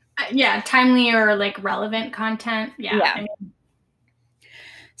 Yeah, timely or like relevant content. Yeah. Yeah.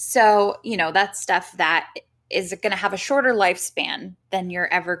 So, that's stuff that is going to have a shorter lifespan than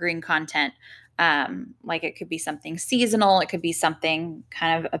your evergreen content. Like it could be something seasonal. It could be something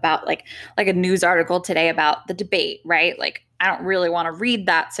kind of about like a news article today about the debate, right? Like I don't really want to read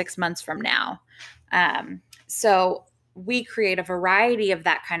that 6 months from now. So we create a variety of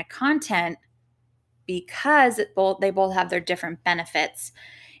that kind of content because they both have their different benefits.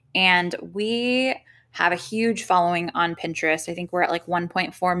 And we have a huge following on Pinterest. I think we're at like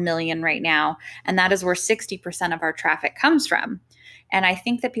 1.4 million right now. And that is where 60% of our traffic comes from. And I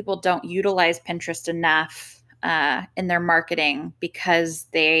think that people don't utilize Pinterest enough in their marketing because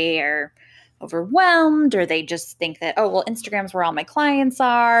they are overwhelmed, or they just think that, oh, well, Instagram's where all my clients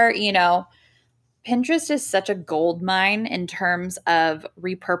are. Pinterest is such a gold mine in terms of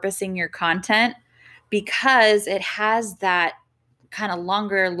repurposing your content because it has that kind of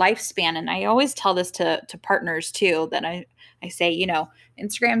longer lifespan. And I always tell this to partners too, that I say,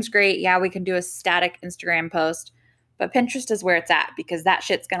 Instagram's great. Yeah, we can do a static Instagram post, but Pinterest is where it's at because that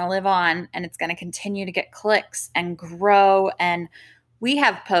shit's going to live on and it's going to continue to get clicks and grow. And we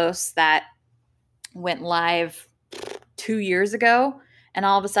have posts that went live 2 years ago, and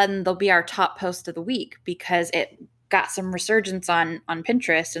all of a sudden they'll be our top post of the week because it got some resurgence on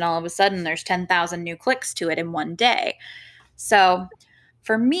Pinterest, and all of a sudden there's 10,000 new clicks to it in one day. So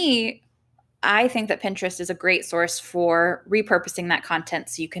for me, I think that Pinterest is a great source for repurposing that content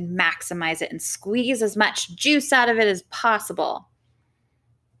so you can maximize it and squeeze as much juice out of it as possible.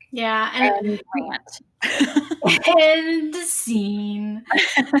 Yeah, and end scene.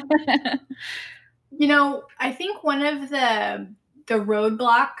 I think one of the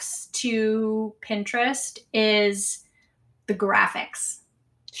roadblocks to Pinterest is the graphics.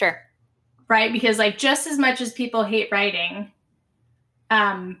 Sure. Right? Because like just as much as people hate writing,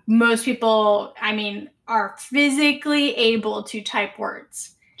 most people, are physically able to type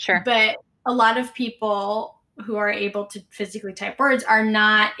words. Sure. But a lot of people who are able to physically type words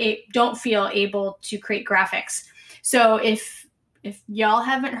don't feel able to create graphics. So if y'all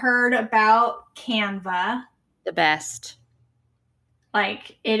haven't heard about Canva, the best.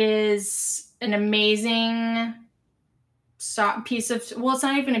 Like it is an amazing piece of, well, it's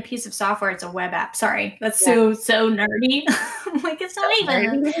not even a piece of software, it's a web app. Sorry, that's so nerdy. Like it's not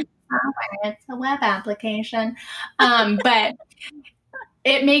even a software, it's a web application. But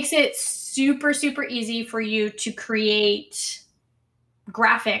it makes it super easy for you to create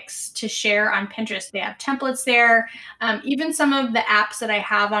graphics to share on Pinterest. They have templates there. Even some of the apps that I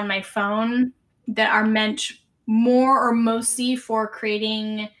have on my phone that are meant more or mostly for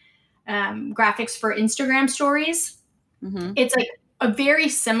creating graphics for Instagram stories. Mm-hmm. It's like a very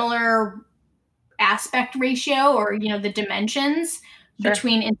similar aspect ratio, or the dimensions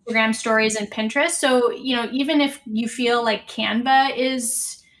between Instagram stories and Pinterest. So even if you feel like Canva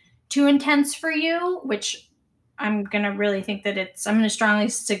is too intense for you, which I'm gonna really think that I'm gonna strongly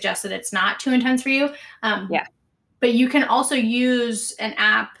suggest that it's not too intense for you. But you can also use an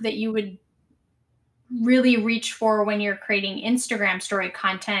app that you would really reach for when you're creating Instagram story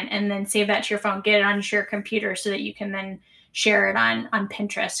content, and then save that to your phone, get it onto your computer so that you can then share it on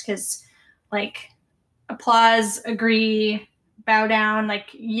Pinterest. Because like, applause, agree, bow down, like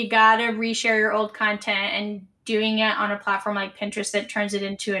you gotta reshare your old content, and doing it on a platform like Pinterest that turns it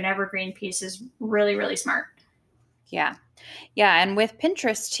into an evergreen piece is really, really smart. Yeah. And with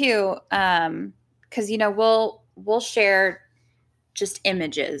Pinterest too, because we'll share just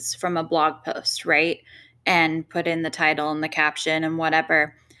images from a blog post, right? And put in the title and the caption and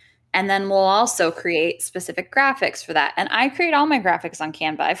whatever. And then we'll also create specific graphics for that. And I create all my graphics on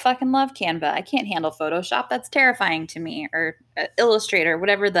Canva. I fucking love Canva. I can't handle Photoshop. That's terrifying to me, or Illustrator,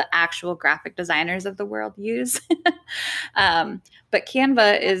 whatever the actual graphic designers of the world use. But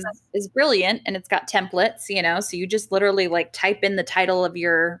Canva is brilliant, and it's got templates, so you just literally like type in the title of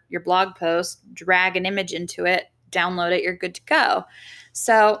your blog post, drag an image into it, download it, you're good to go.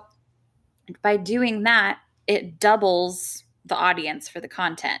 So by doing that, it doubles the audience for the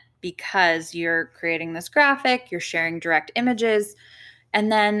content because you're creating this graphic, you're sharing direct images.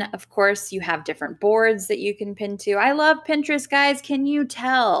 And then, of course, you have different boards that you can pin to. I love Pinterest, guys. Can you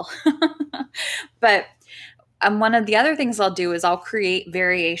tell? But one of the other things I'll do is I'll create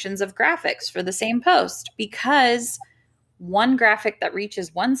variations of graphics for the same post, because one graphic that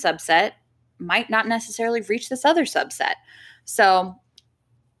reaches one subset might not necessarily reach this other subset. So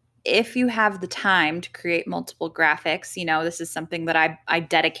if you have the time to create multiple graphics, this is something that I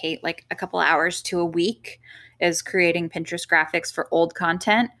dedicate like a couple hours to a week, is creating Pinterest graphics for old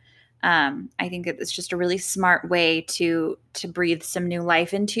content. I think it's just a really smart way to breathe some new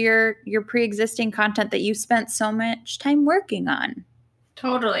life into your pre-existing content that you spent so much time working on.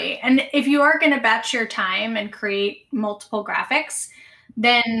 Totally. And if you are going to batch your time and create multiple graphics,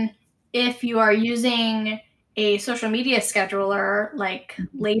 then if you are using a social media scheduler, like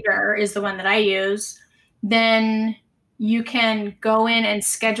Later is the one that I use, then you can go in and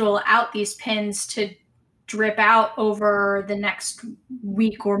schedule out these pins to drip out over the next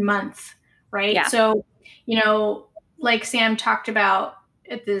week or month, right? Yeah. So, like Sam talked about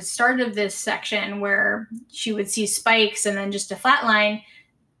at the start of this section, where she would see spikes and then just a flat line,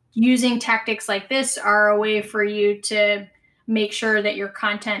 using tactics like this are a way for you to make sure that your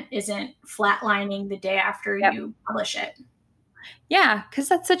content isn't flatlining the day after you publish it. Yeah, because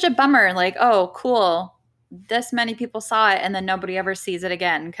that's such a bummer. Like, oh, cool, this many people saw it, and then nobody ever sees it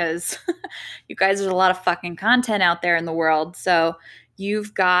again, because you guys, there's a lot of fucking content out there in the world. So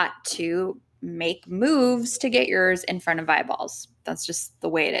you've got to make moves to get yours in front of eyeballs. That's just the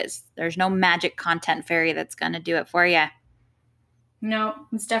way it is. There's no magic content fairy that's going to do it for you. No,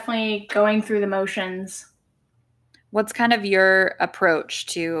 it's definitely going through the motions. What's kind of your approach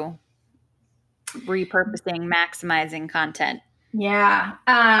to repurposing, maximizing content? Yeah.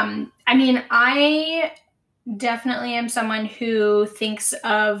 I definitely am someone who thinks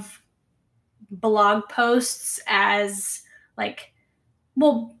of blog posts as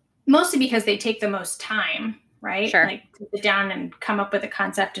mostly because they take the most time, right? Sure. Like to sit down and come up with a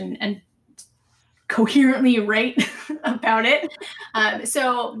concept and coherently write about it.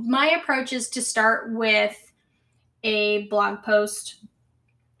 So my approach is to start with a blog post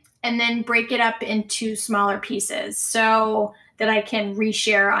and then break it up into smaller pieces so that I can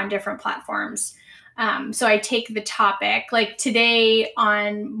reshare on different platforms. So I take the topic, like today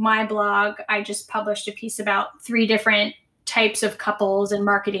on my blog, I just published a piece about 3 different types of couples and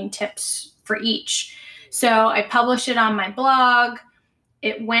marketing tips for each. So I published it on my blog.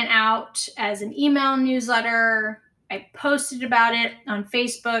 It went out as an email newsletter. I posted about it on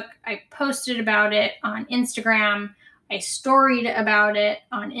Facebook. I posted about it on Instagram. I storied about it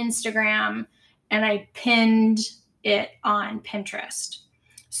on Instagram, and I pinned it on Pinterest.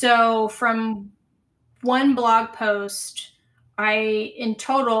 So from one blog post, I in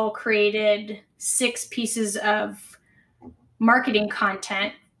total created 6 pieces of marketing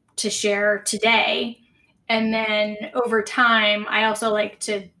content to share today. And then over time, I also like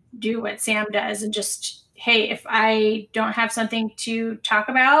to do what Sam does and just, hey, if I don't have something to talk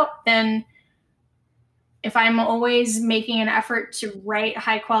about, then if I'm always making an effort to write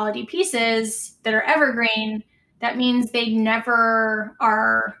high quality pieces that are evergreen, that means they never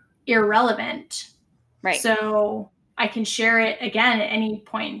are irrelevant. Right. So I can share it again at any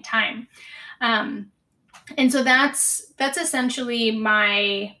point in time. And so that's essentially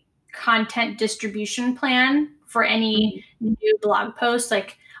my content distribution plan for any new blog post.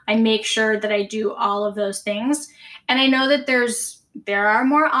 Like I make sure that I do all of those things. And I know that there are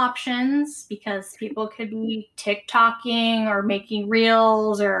more options, because people could be TikToking or making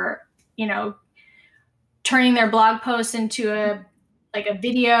reels or, turning their blog posts into a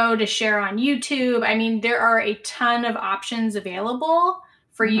video to share on YouTube. I mean, there are a ton of options available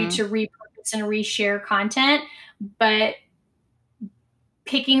for you to repurpose and reshare content, but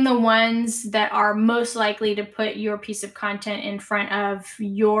picking the ones that are most likely to put your piece of content in front of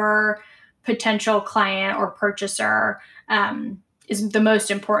your potential client or purchaser is the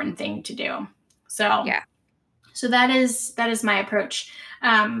most important thing to do. So, yeah. So that is my approach.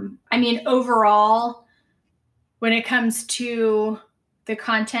 Overall, when it comes to the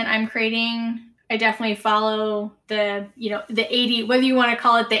content I'm creating, I definitely follow the 80, whether you want to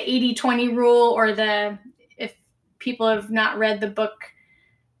call it the 80-20 rule or if people have not read the book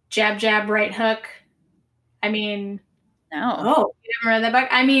Jab, Jab, Right Hook. I mean, No. You haven't read that book?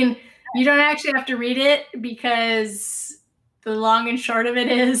 I mean, you don't actually have to read it because the long and short of it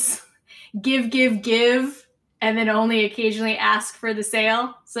is give, and then only occasionally ask for the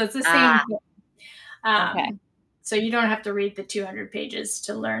sale. So it's the same thing. Okay. So you don't have to read the 200 pages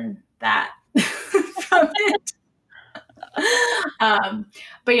to learn that from it.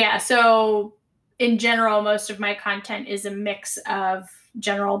 But yeah, so in general, most of my content is a mix of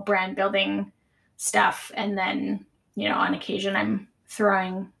general brand building stuff. And then, on occasion, I'm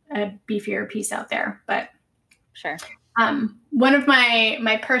throwing a beefier piece out there. But sure. One of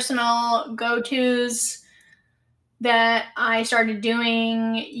my personal go-tos that I started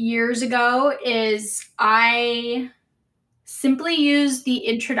doing years ago is I simply use the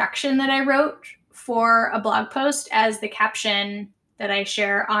introduction that I wrote for a blog post as the caption that I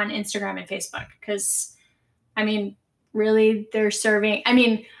share on Instagram and Facebook. Because, I mean, really, they're serving. I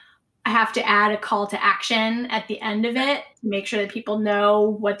mean, I have to add a call to action at the end of it to make sure that people know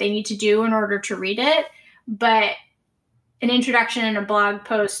what they need to do in order to read it. But an introduction in a blog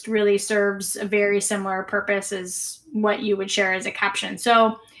post really serves a very similar purpose as what you would share as a caption.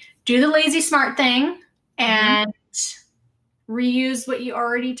 So do the lazy smart thing and reuse what you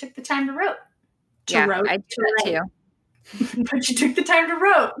already took the time to wrote. I do that too. But you took the time to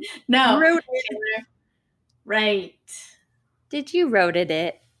wrote. No. Wrote it. Right. Did you wrote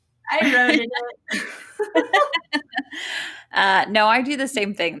it? I wrote it. No, I do the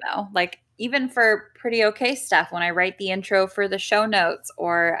same thing though. Like even for pretty okay stuff, when I write the intro for the show notes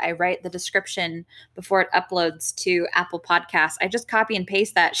or I write the description before it uploads to Apple Podcasts, I just copy and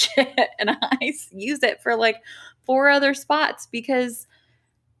paste that shit and I use it for like 4 other spots because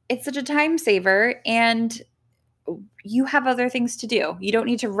it's such a time saver and you have other things to do. You don't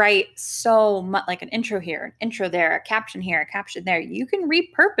need to write so much, like an intro here, an intro there, a caption here, a caption there. You can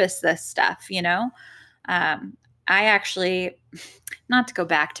repurpose this stuff, I actually, not to go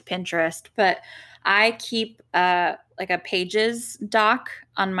back to Pinterest, but I keep like a pages doc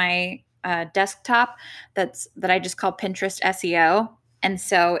on my desktop that I just call Pinterest SEO. And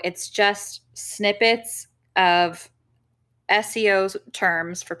so it's just snippets of SEO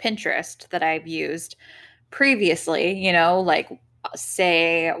terms for Pinterest that I've used previously, like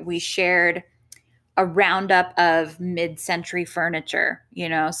say we shared a roundup of mid-century furniture,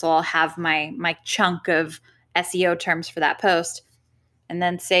 so I'll have my chunk of SEO terms for that post. And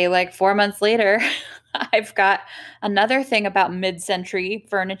then say like 4 months later, I've got another thing about mid-century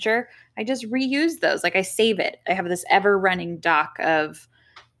furniture. I just reuse those. Like I save it. I have this ever-running doc of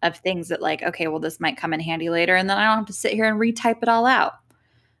things that like, okay, well, this might come in handy later. And then I don't have to sit here and retype it all out.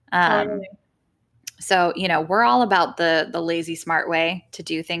 Totally. So, we're all about the lazy smart way to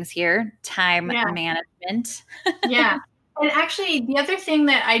do things here. Time management. Yeah. And actually, the other thing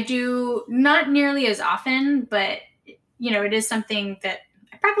that I do, not nearly as often, but, it is something that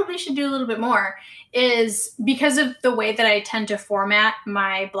I probably should do a little bit more, is because of the way that I tend to format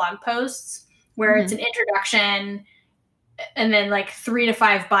my blog posts, where it's an introduction and then like 3 to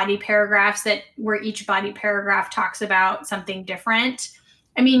 5 body paragraphs where each body paragraph talks about something different.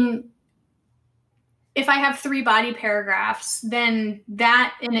 I mean, if I have 3 body paragraphs, then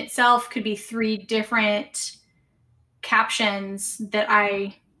that in itself could be 3 different captions that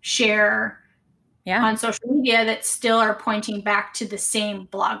I share on social media that still are pointing back to the same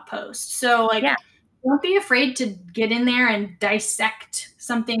blog post. So don't be afraid to get in there and dissect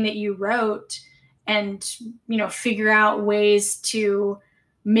something that you wrote and, figure out ways to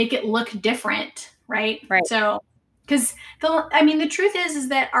make it look different. Right. So, because the truth is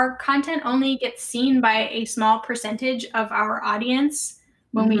that our content only gets seen by a small percentage of our audience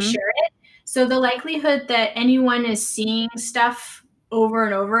when we share it. So the likelihood that anyone is seeing stuff over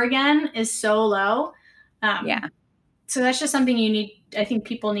and over again is so low. So that's just something I think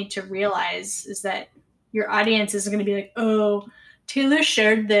people need to realize, is that your audience isn't going to be like, oh, Taylor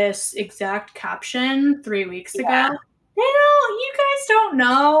shared this exact caption 3 weeks ago. You guys don't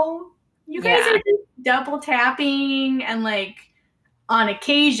know. You guys are just double tapping and like on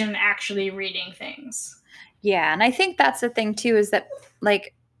occasion actually reading things. Yeah. And I think that's the thing too, is that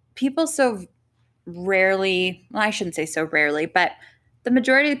like people so rarely, well, I shouldn't say so rarely, but the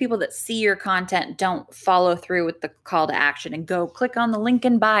majority of the people that see your content don't follow through with the call to action and go click on the link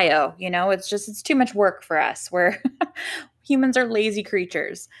in bio. It's too much work for us. Where humans are lazy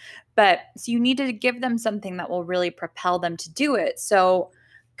creatures. So you need to give them something that will really propel them to do it. So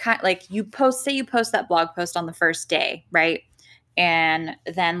like you post that blog post on the first day, right? And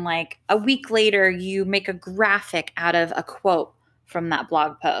then like a week later, you make a graphic out of a quote from that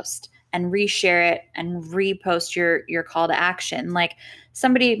blog post and reshare it and repost your call to action. Like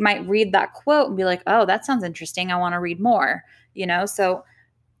somebody might read that quote and be like, oh, that sounds interesting. I want to read more, you know? So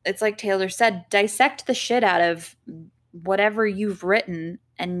it's like Taylor said, dissect the shit out of whatever you've written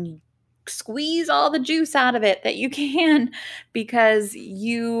and squeeze all the juice out of it that you can, because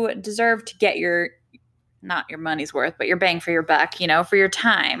you deserve to get your, not your money's worth, but your bang for your buck, you know, for your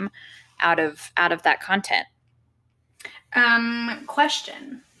time out of that content.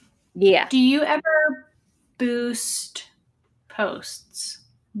 Question. Yeah. Do you ever boost posts?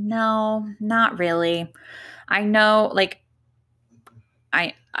 No, not really. I know, like,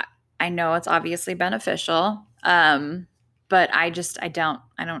 I know it's obviously beneficial, but I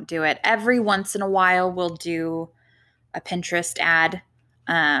don't do it. Every once in a while, we'll do a Pinterest ad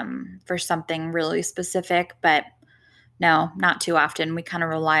for something really specific, but no, not too often. We kind of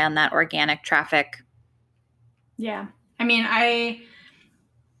rely on that organic traffic. Yeah. I mean, I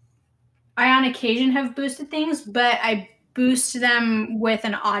on occasion have boosted things, but I boost them with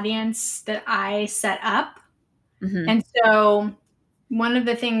an audience that I set up. Mm-hmm. And so one of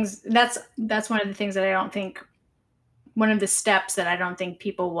the things that's one of the things that I don't think, one of the steps that I don't think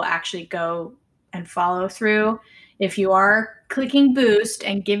people will actually go and follow through. If you are clicking boost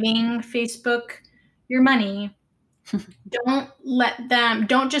and giving Facebook your money,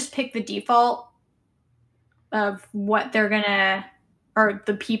 don't just pick the default of what they're gonna, or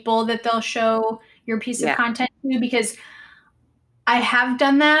the people that they'll show your piece of Yeah. content to, because I have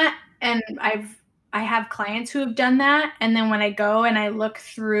done that, and I have clients who have done that, and then when I go and I look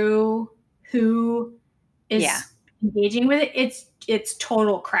through who is engaging with it, it's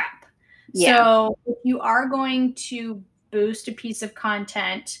total crap. Yeah. So if you are going to boost a piece of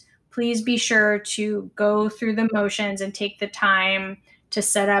content, please be sure to go through the motions and take the time to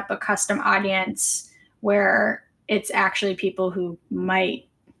set up a custom audience where it's actually people who might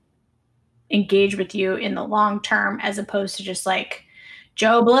engage with you in the long term, as opposed to just like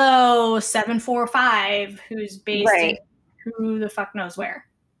Joe Blow 745 who's based in Right. who the fuck knows where.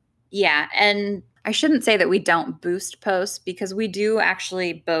 Yeah. And I shouldn't say that we don't boost posts, because we do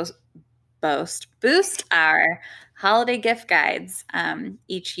actually boost our holiday gift guides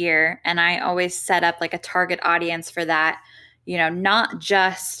each year. And I always set up like a target audience for that, you know, not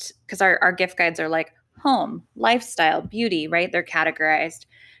just because our gift guides are like home, lifestyle, beauty, right? They're categorized.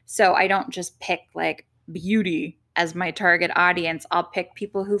 So I don't just pick like beauty as my target audience. I'll pick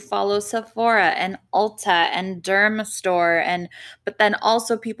people who follow Sephora and Ulta and Dermastore, and but then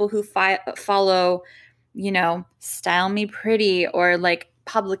also people who follow, you know, Style Me Pretty, or like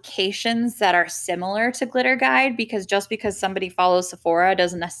publications that are similar to Glitter Guide, because just because somebody follows Sephora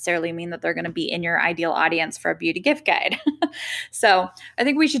doesn't necessarily mean that they're going to be in your ideal audience for a beauty gift guide. So I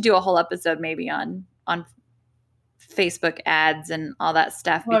think we should do a whole episode maybe on Facebook ads and all that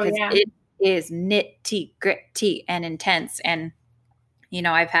stuff, because it is nitty gritty and intense. And you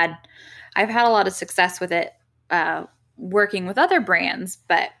know, I've had a lot of success with it, working with other brands,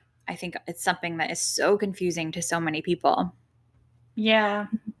 but I think it's something that is so confusing to so many people. Yeah.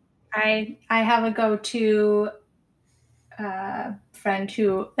 I have a go-to friend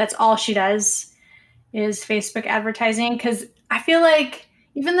who that's all she does is Facebook advertising, because I feel like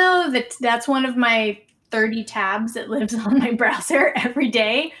even though that's one of my 30 tabs that lives on my browser every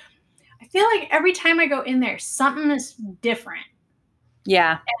day, I feel like every time I go in there, something is different.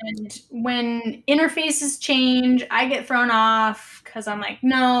 Yeah. And when interfaces change, I get thrown off because I'm like,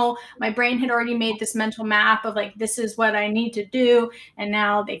 no, my brain had already made this mental map of like, this is what I need to do. And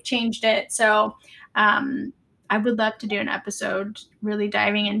now they've changed it. So I would love to do an episode really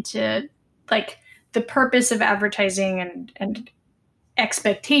diving into like the purpose of advertising and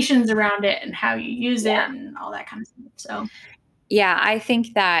expectations around it and how you use it and all that kind of stuff. So Yeah, I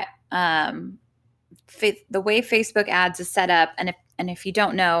think that the way Facebook ads is set up, and if you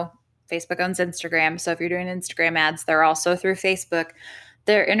don't know, Facebook owns Instagram. So if you're doing Instagram ads, they're also through Facebook.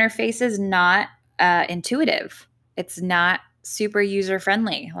 Their interface is not intuitive. It's not super user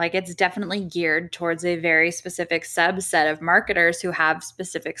friendly. Like, it's definitely geared towards a very specific subset of marketers who have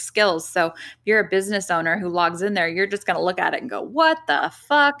specific skills. So if you're a business owner who logs in there, you're just going to look at it and go, what the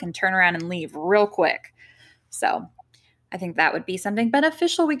fuck? And turn around and leave real quick. So I think that would be something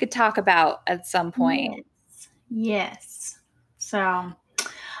beneficial we could talk about at some point. Yes. So,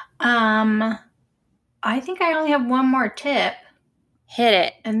 I think I only have one more tip, Hit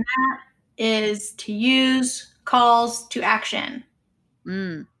it. and that is to use calls to action.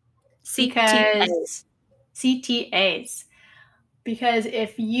 CTA. Because CTAs. Because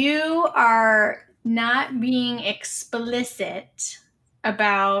if you are not being explicit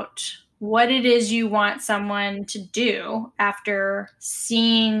about what it is you want someone to do after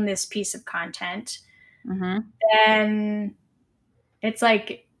seeing this piece of content, then it's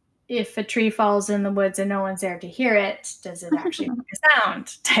like if a tree falls in the woods and no one's there to hear it, does it actually make a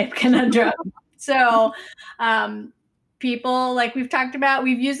sound type conundrum? So, people, like we've talked about,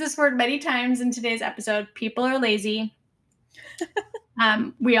 we've used this word many times in today's episode. People are lazy.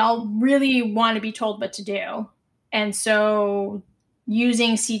 We all really want to be told what to do. And so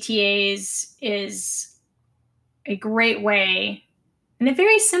using CTAs is a great way and a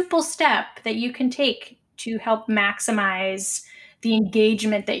very simple step that you can take to help maximize the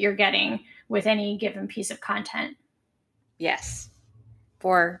engagement that you're getting with any given piece of content. Yes,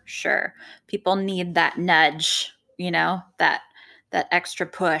 for sure. People need that nudge, that extra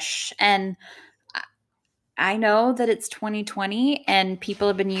push. And I know that it's 2020 and people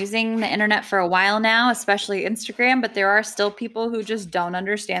have been using the internet for a while now, especially Instagram, but there are still people who just don't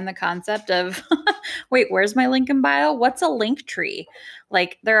understand the concept of, wait, where's my link in bio? What's a link tree?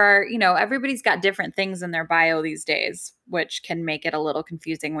 Like there are, everybody's got different things in their bio these days, which can make it a little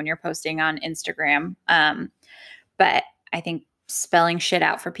confusing when you're posting on Instagram. But I think spelling shit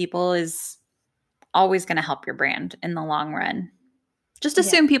out for people is always going to help your brand in the long run. Just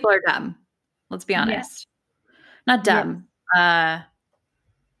assume people are dumb. Let's be honest. Not dumb.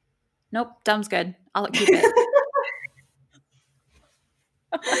 Nope, dumb's good. I'll keep it.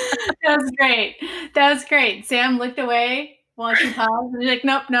 That was great. Sam looked away while she paused and she's like,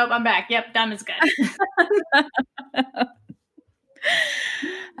 nope, I'm back. Yep, dumb is good.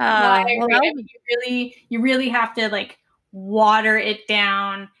 You really have to like water it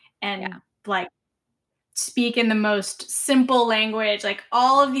down and like speak in the most simple language, like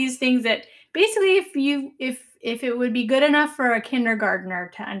all of these things that basically if it would be good enough for a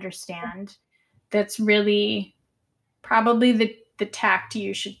kindergartner to understand, that's really probably the tact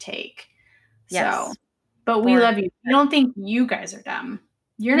you should take. Yes. So, but we love you. We don't think you guys are dumb.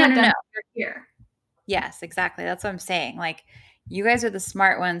 You're not dumb. You're here. Yes, exactly. That's what I'm saying. Like, you guys are the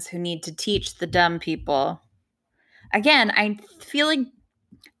smart ones who need to teach the dumb people. Again, I feel like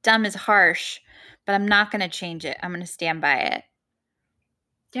dumb is harsh, but I'm not going to change it. I'm going to stand by it.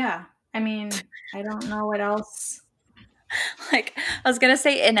 Yeah. I mean, I don't know what else. Like, I was going to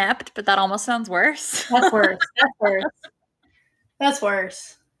say inept, but that almost sounds worse. That's worse. That's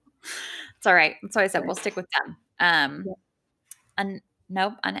worse. It's all right. That's why I said we'll stick with dumb.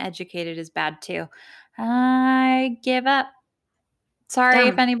 Nope, uneducated is bad too. I give up. Sorry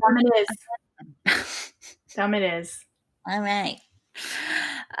if anybody. Dumb it is. All right.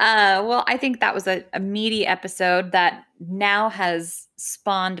 Well, I think that was a meaty episode that now has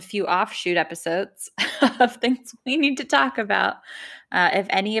spawned a few offshoot episodes of things we need to talk about. If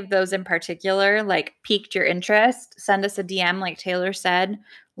any of those in particular like piqued your interest, send us a DM like Taylor said.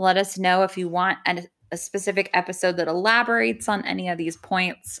 Let us know if you want a specific episode that elaborates on any of these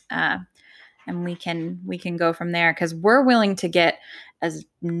points. And we can go from there because we're willing to get as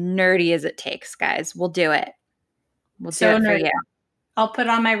nerdy as it takes, guys. We'll do it. We'll do it for you. I'll put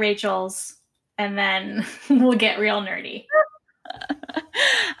on my Rachel's and then we'll get real nerdy.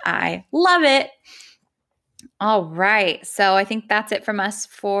 I love it. All right. So I think that's it from us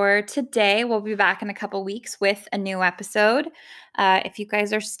for today. We'll be back in a couple weeks with a new episode. If you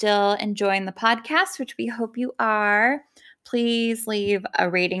guys are still enjoying the podcast, which we hope you are, please leave a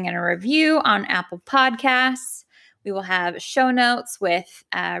rating and a review on Apple Podcasts. We will have show notes with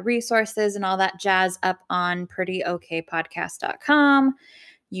resources and all that jazz up on prettyokpodcast.com.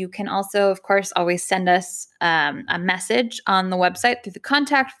 You can also, of course, always send us a message on the website through the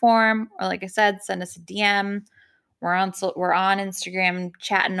contact form, or like I said, send us a DM. We're on Instagram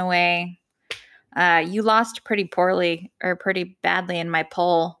chatting away. You lost pretty poorly or pretty badly in my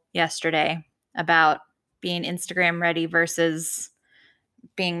poll yesterday about being Instagram ready versus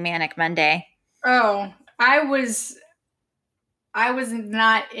being Manic Monday. Oh, I was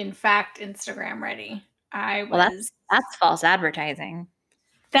not, in fact, Instagram ready. That's false advertising.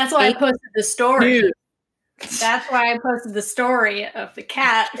 That's why I posted the story. That's why I posted the story of the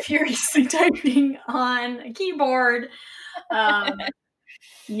cat furiously typing on a keyboard.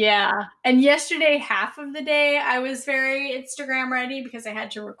 Yeah. And yesterday, half of the day, I was very Instagram ready because I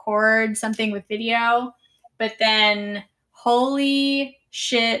had to record something with video. But then, holy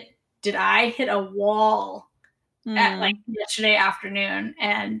shit, did I hit a wall at like yesterday afternoon.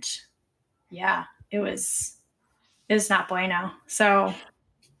 And yeah, it's not bueno. So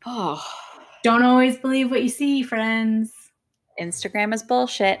don't always believe what you see, friends. Instagram is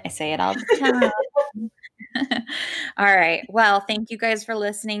bullshit. I say it all the time. All right. Well, thank you guys for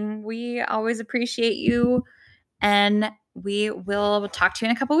listening. We always appreciate you. And we will talk to you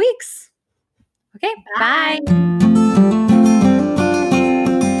in a couple weeks. Okay. Bye.